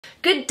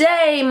Good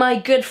day, my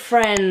good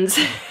friends.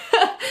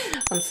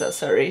 I'm so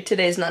sorry,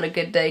 today's not a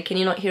good day. Can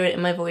you not hear it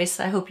in my voice?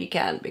 I hope you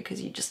can,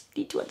 because you just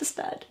need to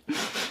understand.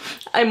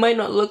 I might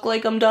not look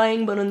like I'm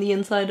dying, but on the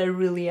inside I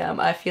really am.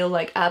 I feel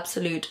like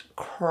absolute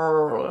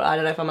I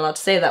don't know if I'm allowed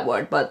to say that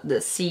word, but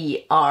the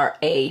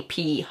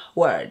C-R-A-P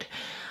word.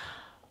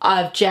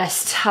 I've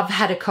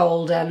had a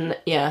cold, and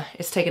yeah,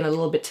 it's taken a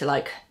little bit to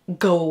like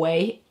go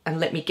away and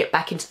let me get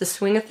back into the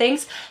swing of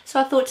things. So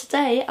I thought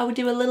today I would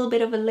do a little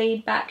bit of a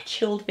laid back,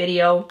 chilled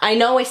video. I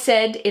know I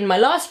said in my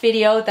last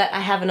video that I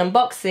have an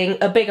unboxing,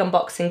 a big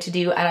unboxing to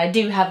do, and I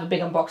do have a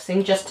big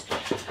unboxing. Just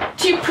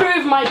to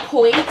prove my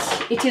point,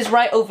 it is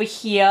right over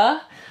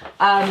here.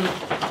 I'm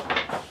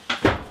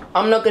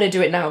not gonna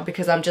do it now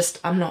because I'm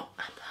not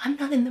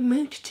in the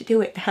mood to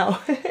do it now.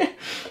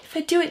 If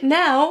I do it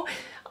now,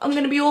 I'm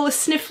gonna be all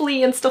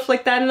sniffly and stuff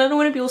like that, and I don't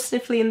wanna be all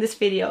sniffly in this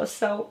video,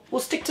 so we'll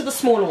stick to the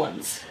smaller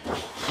ones.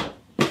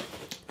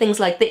 Things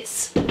like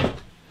this.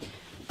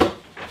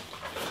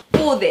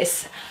 Or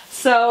this.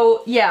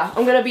 So yeah,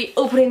 I'm gonna be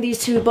opening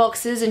these two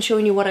boxes and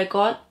showing you what I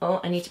got. Oh,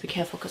 I need to be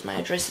careful because my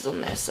address is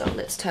on there, so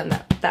let's turn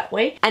that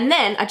way. And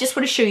then I just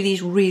want to show you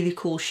these really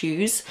cool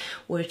shoes,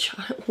 which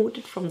I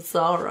ordered from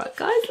Zara.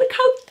 Guys, look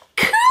how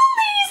cool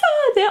these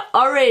are! They're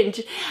orange,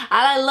 and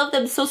I love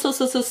them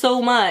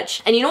so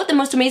much. And you know what the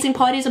most amazing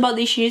part is about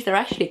these shoes? They're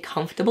actually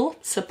comfortable,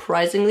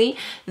 surprisingly.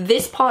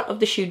 This part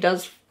of the shoe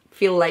does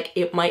feel like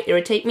it might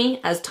irritate me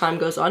as time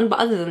goes on, but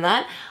other than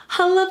that,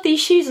 I love these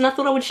shoes, and I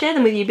thought I would share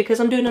them with you because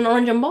I'm doing an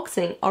orange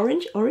unboxing.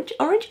 Orange.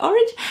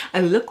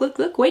 And look,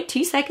 wait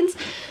 2 seconds.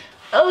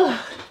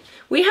 Oh,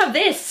 we have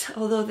this,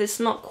 although this is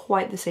not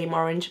quite the same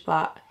orange,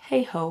 but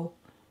hey ho.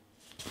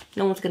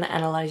 No one's gonna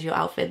analyze your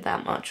outfit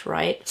that much,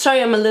 right?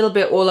 Sorry, I'm a little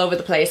bit all over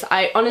the place.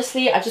 I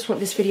just want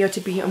this video to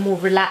be a more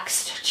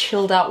relaxed,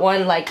 chilled out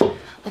one, like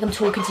I'm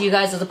talking to you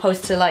guys as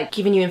opposed to like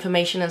giving you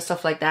information and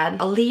stuff like that.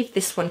 I'll leave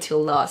this one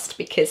till last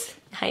because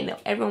I know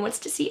everyone wants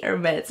to see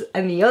Hermes,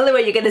 and the only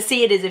way you're gonna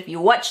see it is if you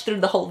watch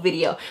through the whole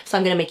video. So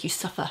I'm gonna make you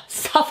suffer,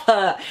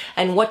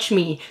 and watch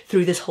me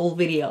through this whole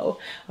video.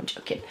 I'm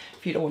joking.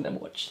 If you don't want to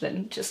watch,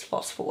 then just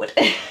fast forward.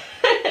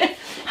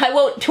 I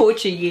won't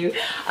torture you.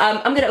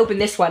 I'm gonna open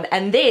this one,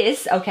 and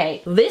this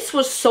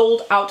was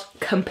sold out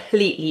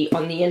completely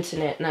on the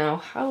internet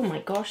now. Oh my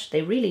gosh,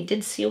 they really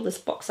did seal this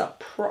box up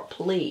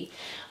properly.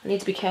 I need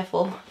to be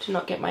careful to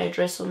not get my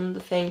address on the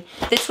thing.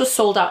 This was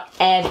sold out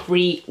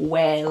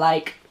everywhere,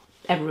 like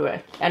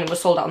everywhere, and it was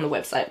sold out on the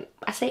website.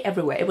 I say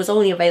everywhere, it was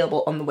only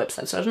available on the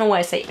website, so I don't know why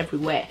I say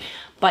everywhere,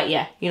 but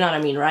yeah, you know what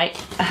I mean, right?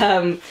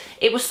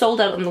 It was sold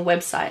out on the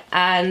website,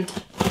 and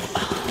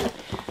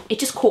it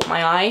just caught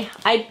my eye.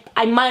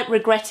 I might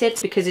regret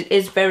it because it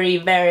is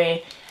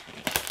very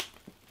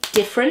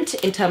different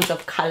in terms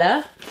of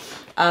color,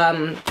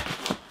 but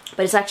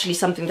it's actually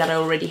something that I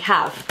already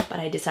have, but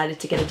I decided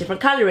to get a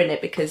different color in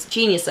it because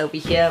Genius over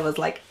here was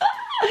like,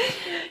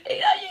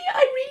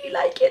 I really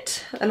like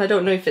it. And I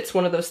don't know if it's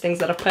one of those things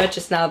that I've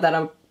purchased now that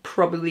I'm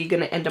probably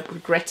gonna end up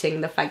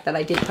regretting the fact that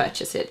I did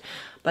purchase it.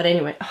 But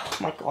anyway, oh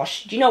my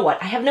gosh, do you know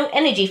what? I have no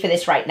energy for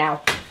this right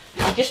now.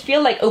 I just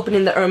feel like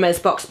opening the Hermes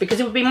box because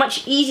it would be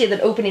much easier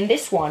than opening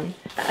this one.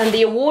 And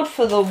the award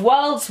for the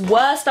world's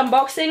worst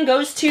unboxing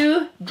goes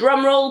to,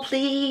 drumroll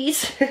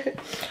please,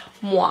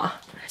 moi.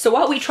 So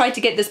while we tried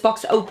to get this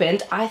box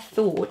opened, I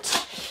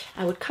thought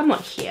I would come on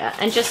here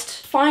and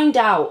just find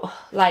out,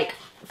 like,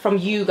 from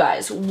you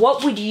guys,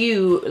 what would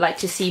you like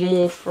to see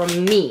more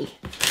from me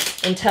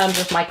in terms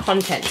of my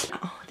content?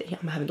 Oh,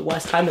 I'm having the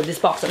worst time with this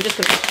box. I'm just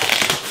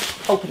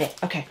gonna open it.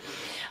 Okay,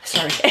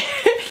 sorry.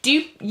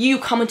 Do you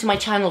come into my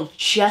channel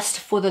just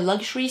for the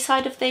luxury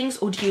side of things,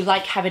 or do you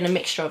like having a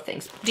mixture of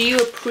things? Do you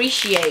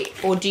appreciate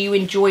or do you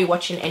enjoy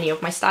watching any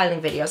of my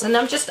styling videos? And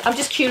I'm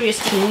just curious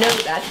to know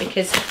that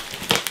because,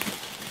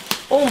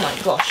 oh my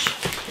gosh.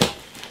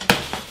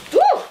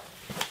 Woo!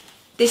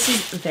 This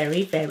is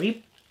very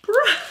bright.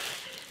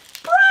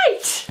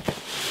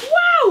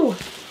 Wow!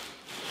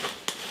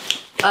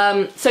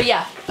 So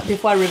yeah,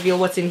 before I reveal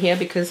what's in here,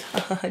 because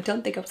I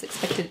don't think I was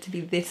expected it to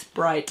be this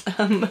bright.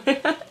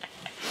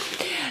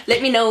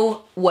 Let me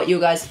know what your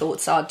guys'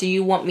 thoughts are. Do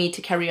you want me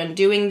to carry on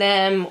doing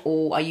them,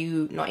 or are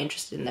you not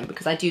interested in them?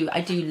 Because I do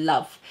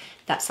love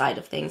that side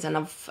of things, and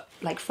I've,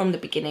 like, from the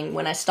beginning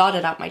when I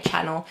started out my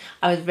channel,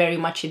 I was very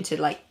much into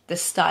like the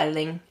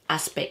styling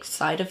aspect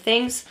side of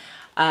things.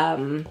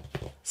 So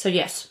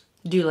yes,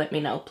 do let me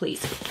know,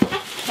 please.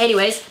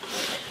 Anyways,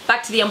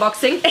 back to the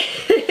unboxing.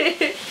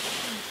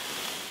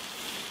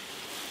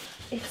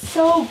 It's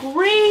so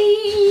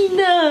green.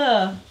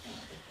 Let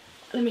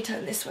me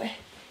turn this way.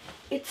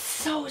 It's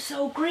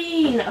so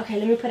green. Okay,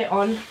 let me put it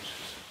on.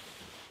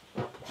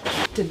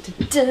 Dun,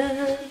 dun,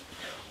 dun.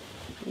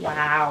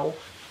 Wow.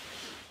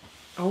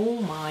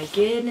 Oh my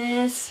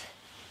goodness.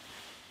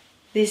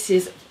 This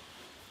is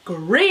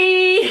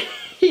green.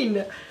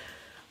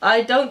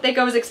 I don't think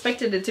I was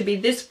expecting it to be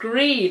this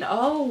green.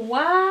 Oh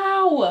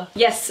wow.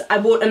 Yes, I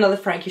bought another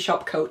Frankie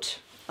Shop coat.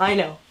 I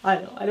know. I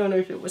don't know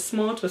if it was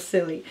smart or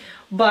silly,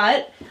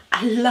 but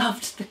I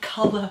loved the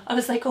color. I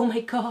was like, oh my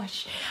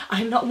gosh,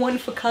 I'm not one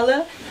for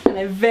color, and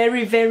I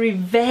very, very,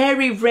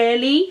 very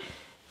rarely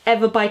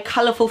ever buy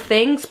colorful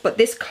things, but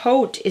this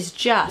coat is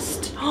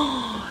just,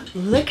 oh,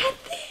 look at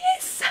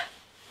this.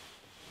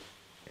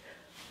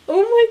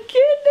 Oh my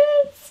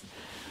goodness.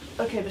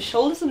 Okay, the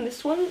shoulders on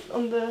this one,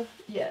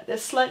 yeah, they're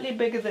slightly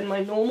bigger than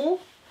my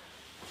normal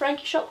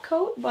Frankie Shop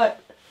coat,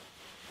 but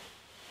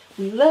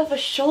we love a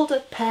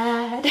shoulder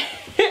pad.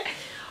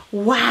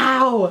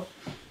 Wow.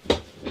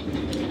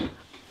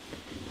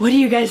 What do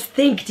you guys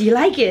think? Do you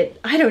like it?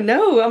 I don't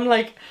know. I'm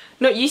like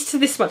not used to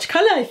this much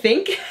color, I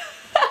think.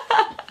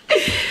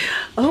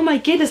 Oh my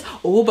goodness.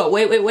 Oh, but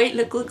wait.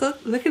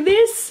 Look at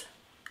this.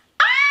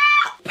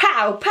 Ah!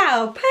 Pow,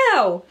 pow,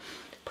 pow.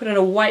 Put on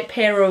a white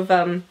pair of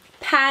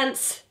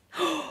pants.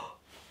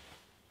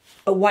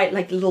 A white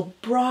like little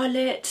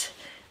bralette.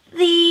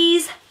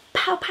 These.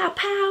 Pow, pow,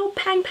 pow,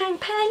 pang, pang,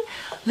 pang.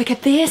 Look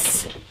at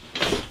this.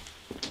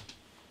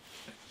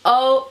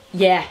 Oh,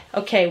 yeah.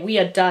 Okay, we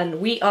are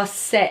done. We are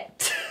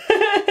set.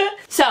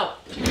 So,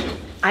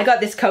 I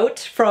got this coat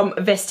from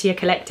Vestia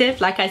Collective.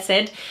 Like I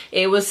said,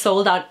 it was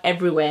sold out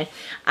everywhere.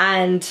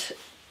 And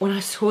when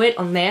I saw it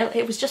on there,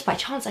 it was just by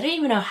chance. I don't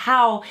even know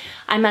how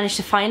I managed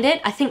to find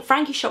it. I think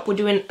Frankie Shop were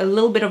doing a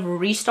little bit of a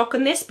restock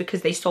on this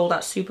because they sold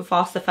out super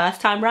fast the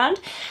first time round.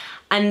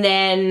 And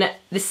then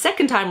the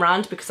second time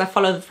round, because I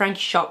follow the Frankie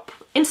Shop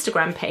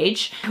Instagram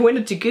page, I went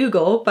into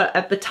Google, but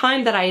at the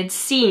time that I had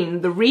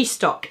seen the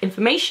restock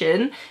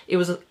information, it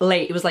was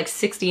late. It was like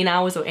 16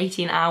 hours or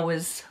 18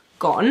 hours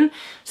gone.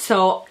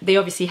 So they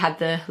obviously had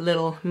the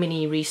little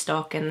mini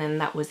restock and then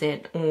that was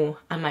it. Or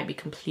I might be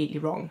completely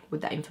wrong with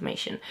that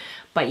information.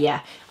 But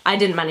yeah, I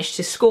didn't manage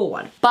to score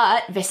one.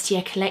 But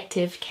Vestia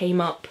Collective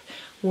came up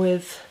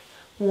with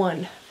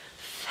one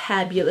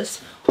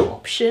fabulous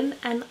option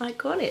and I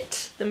got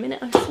it. The minute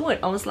I saw it,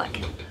 I was like,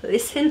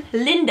 listen,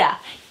 Linda,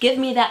 give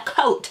me that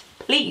coat,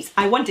 please,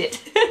 I want it.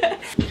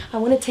 I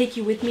want to take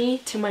you with me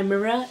to my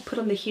mirror, put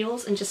on the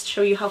heels and just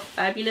show you how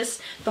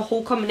fabulous the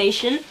whole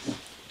combination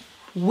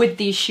with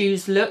these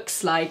shoes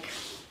looks like.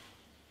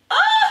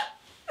 Ah!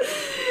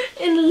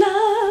 In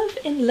love,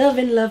 in love,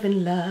 in love,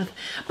 in love.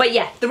 But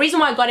yeah, the reason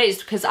why I got it is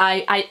because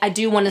I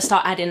do want to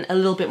start adding a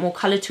little bit more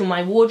color to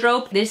my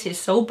wardrobe. This is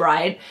so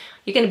bright.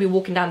 You're going to be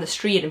walking down the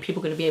street and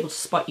people are going to be able to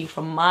spot you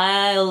from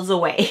miles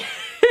away.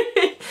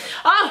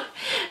 Oh,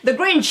 the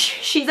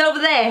Grinch, she's over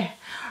there.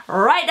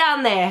 Right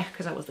down there.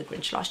 Because I was the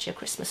Grinch last year,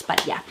 Christmas.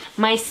 But yeah,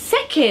 my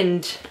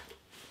second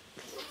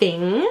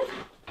thing,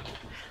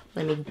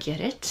 let me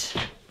get it,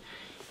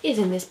 is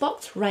in this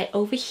box right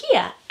over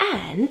here.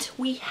 And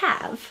we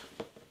have,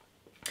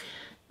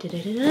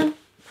 da-da-da-dum,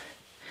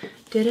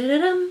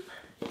 da-da-da-dum,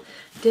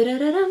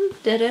 da-da-da-dum,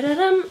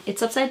 da-da-da-dum.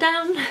 It's upside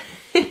down.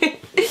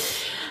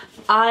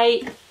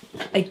 I,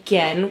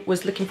 again,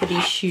 was looking for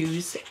these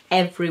shoes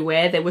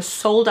everywhere. They were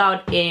sold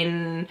out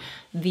in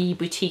the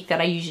boutique that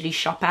I usually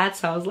shop at.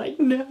 So I was like,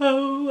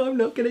 no, I'm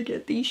not gonna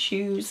get these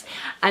shoes.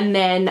 And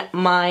then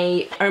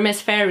my Hermes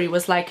fairy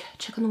was like,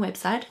 check on the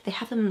website. They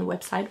have them on the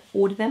website,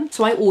 order them.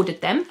 So I ordered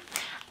them.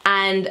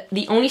 And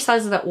the only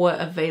sizes that were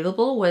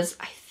available was,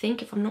 I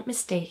think, if I'm not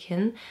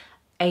mistaken,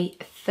 a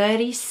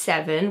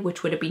 37,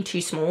 which would have been too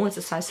small, it's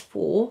a size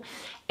 4,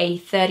 a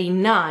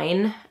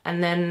 39,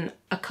 and then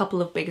a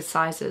couple of bigger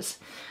sizes.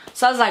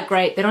 So I was like,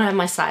 great, they don't have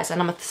my size, and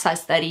I'm at the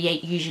size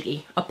 38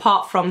 usually,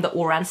 apart from the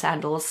Oran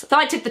sandals. So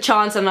I took the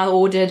chance and I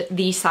ordered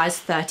the size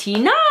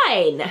 39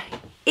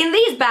 in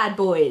these bad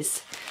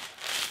boys.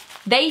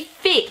 They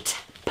fit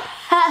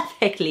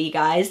perfectly,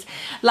 guys.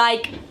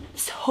 Like,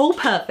 so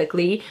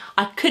perfectly.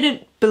 I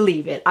couldn't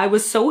believe it. I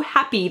was so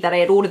happy that I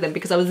had ordered them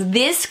because I was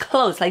this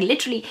close, like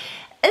literally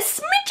a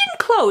smidgen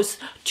close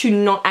to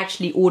not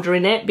actually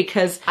ordering it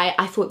because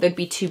I thought they'd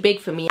be too big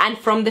for me. And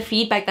from the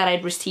feedback that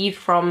I'd received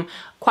from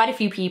quite a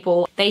few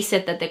people, they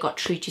said that they got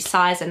true to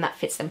size and that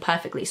fits them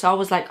perfectly. So I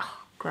was like,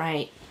 oh,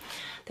 great.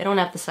 They don't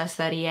have the size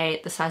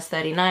 38, the size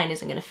 39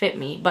 isn't gonna fit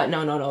me. But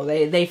no,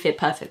 they fit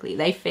perfectly.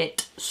 They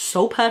fit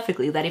so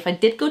perfectly that if I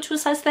did go to a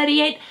size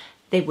 38,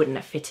 they wouldn't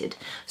have fitted.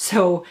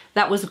 So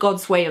that was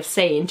God's way of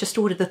saying, just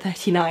order the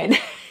 39.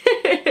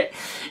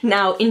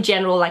 Now, in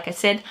general, like I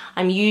said,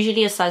 I'm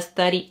usually a size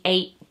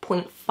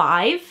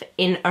 38.5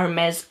 in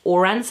Hermes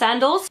Oran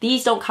sandals.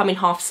 These don't come in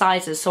half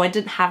sizes, so I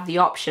didn't have the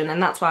option,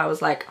 and that's why I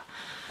was like,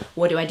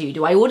 what do?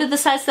 Do I order the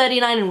size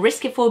 39 and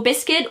risk it for a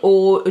biscuit,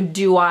 or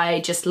do I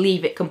just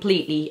leave it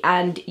completely?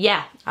 And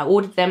yeah, I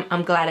ordered them.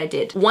 I'm glad I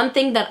did. One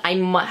thing that I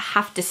might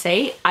have to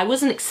say, I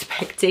wasn't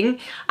expecting, and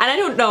I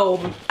don't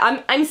know,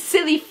 I'm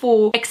silly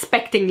for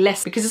expecting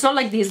less because it's not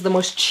like these are the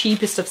most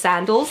cheapest of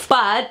sandals,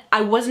 but I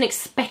wasn't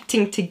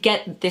expecting to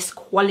get this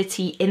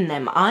quality in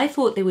them. I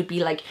thought they would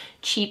be like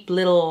cheap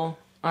little,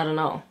 I don't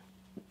know,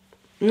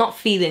 not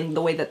feeling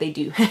the way that they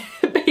do.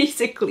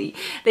 Basically,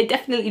 they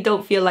definitely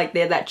don't feel like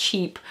they're that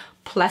cheap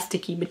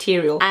plasticky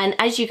material. And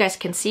as you guys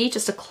can see,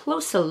 just a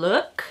closer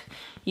look,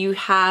 you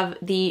have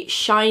the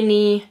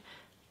shiny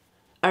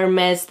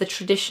Hermes, the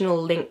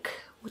traditional link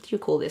what do you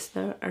call this?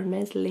 The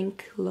Hermes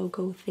link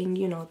logo thing,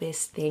 you know,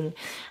 this thing.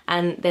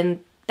 And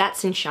then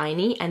that's in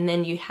shiny, and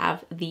then you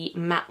have the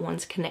matte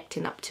ones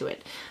connecting up to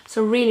it.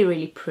 So really,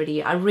 really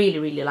pretty. I really,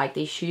 really like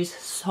these shoes.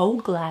 So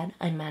glad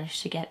I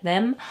managed to get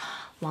them.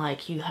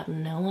 Like, you have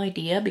no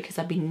idea, because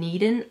I've been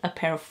needing a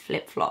pair of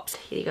flip-flops.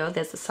 Here you go,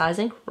 there's the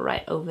sizing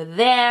right over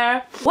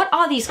there. What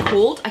are these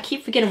called? I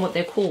keep forgetting what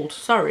they're called,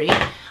 sorry.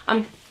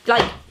 I'm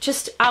like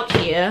just out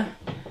here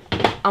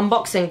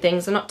unboxing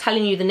things and not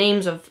telling you the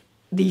names of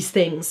these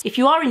things. If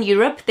you are in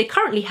Europe, they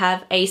currently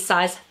have a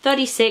size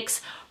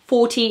 36,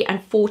 40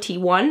 and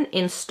 41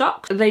 in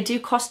stock. They do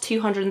cost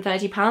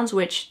 £230,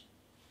 which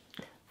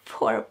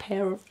for a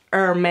pair of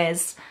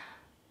Hermes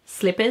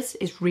slippers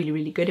is really,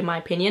 really good in my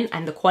opinion,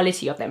 and the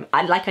quality of them.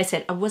 Like I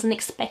said, I wasn't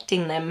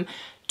expecting them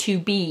to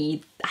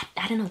be,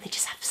 I don't know, they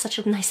just have such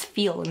a nice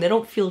feel and they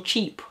don't feel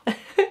cheap.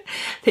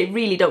 They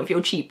really don't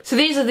feel cheap. So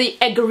these are the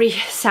enquiries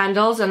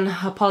sandals, and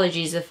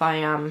apologies if I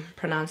am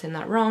pronouncing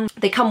that wrong.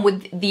 They come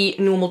with the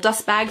normal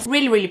dust bags.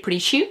 Really, really pretty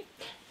shoe.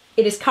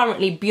 It is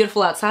currently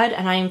beautiful outside,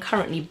 and I am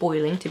currently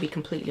boiling, to be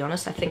completely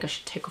honest. I think I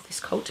should take off this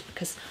coat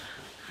because,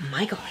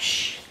 my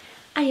gosh,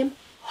 I am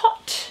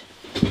hot.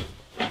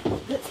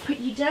 Let's put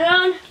you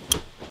down.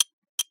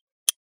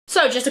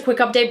 So just a quick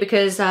update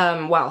because,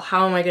 well,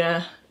 how am I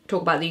gonna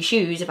talk about these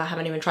shoes if I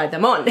haven't even tried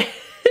them on?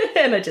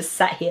 And I just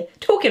sat here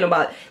talking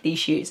about these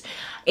shoes.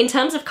 In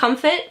terms of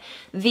comfort,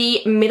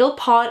 the middle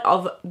part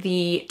of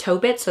the toe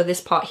bit, so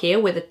this part here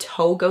where the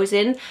toe goes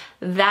in,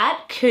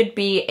 that could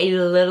be a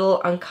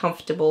little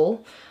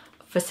uncomfortable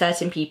for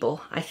certain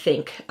people, I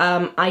think.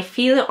 I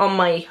feel it on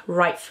my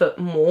right foot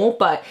more,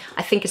 but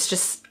I think it's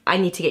just, I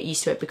need to get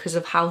used to it because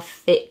of how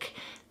thick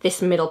this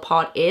middle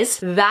part is.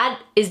 That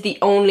is the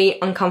only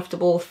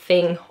uncomfortable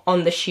thing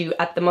on the shoe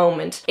at the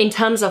moment. In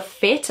terms of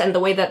fit and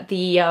the way that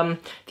the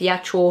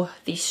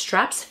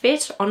straps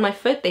fit on my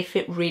foot, they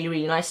fit really,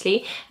 really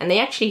nicely, and they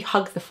actually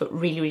hug the foot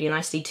really, really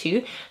nicely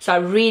too. So I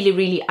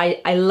really,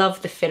 I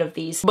love the fit of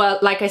these.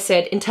 But like I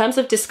said, in terms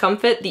of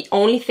discomfort, the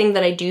only thing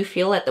that I do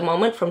feel at the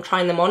moment from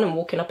trying them on and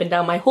walking up and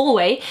down my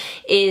hallway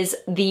is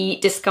the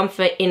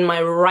discomfort in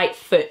my right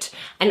foot.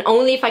 And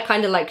only if I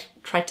kind of like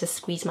try to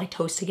squeeze my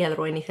toes together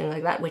or anything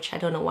like that, which I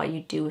don't know why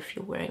you do if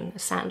you're wearing a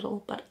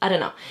sandal, but I don't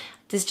know.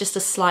 There's just a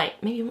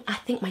slight, maybe I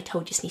think my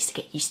toe just needs to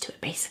get used to it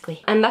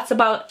basically. And that's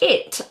about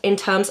it in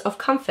terms of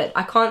comfort.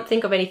 I can't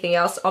think of anything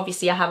else.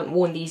 Obviously I haven't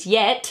worn these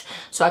yet,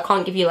 so I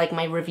can't give you like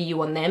my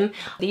review on them.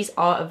 These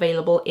are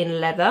available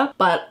in leather,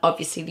 but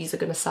obviously these are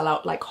gonna sell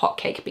out like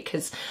hotcake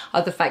because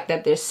of the fact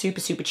that they're super,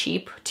 super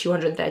cheap,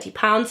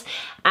 £230,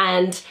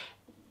 and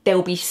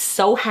they'll be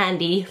so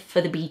handy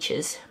for the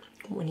beaches.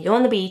 When you're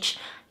on the beach,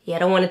 you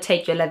don't want to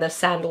take your leather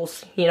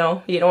sandals, you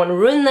know, you don't want to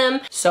ruin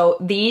them. So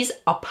these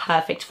are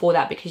perfect for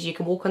that because you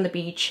can walk on the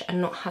beach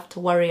and not have to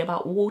worry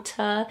about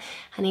water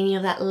and any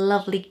of that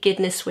lovely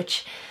goodness,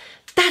 which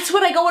that's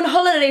what I go on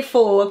holiday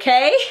for,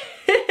 okay?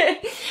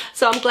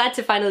 So I'm glad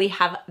to finally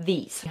have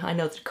these. I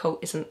know the coat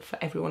isn't for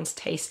everyone's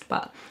taste,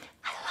 but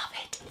I love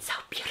it. It's so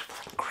beautiful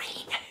and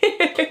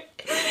green.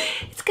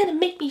 It's gonna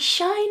make me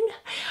shine.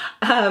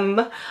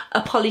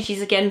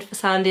 Apologies again for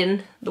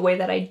sounding the way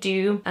that I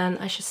do, and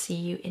I shall see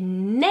you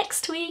in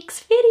next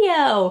week's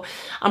video.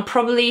 I'm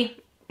probably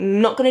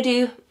not gonna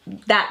do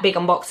that big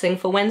unboxing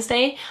for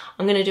Wednesday.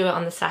 I'm gonna do it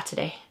on the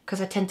Saturday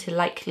because I tend to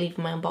like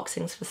leaving my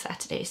unboxings for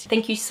Saturdays.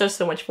 Thank you so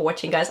much for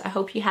watching, guys. I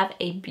hope you have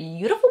a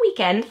beautiful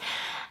weekend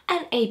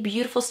and a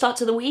beautiful start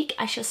to the week.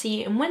 I shall see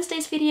you in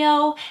Wednesday's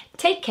video.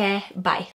 Take care, bye.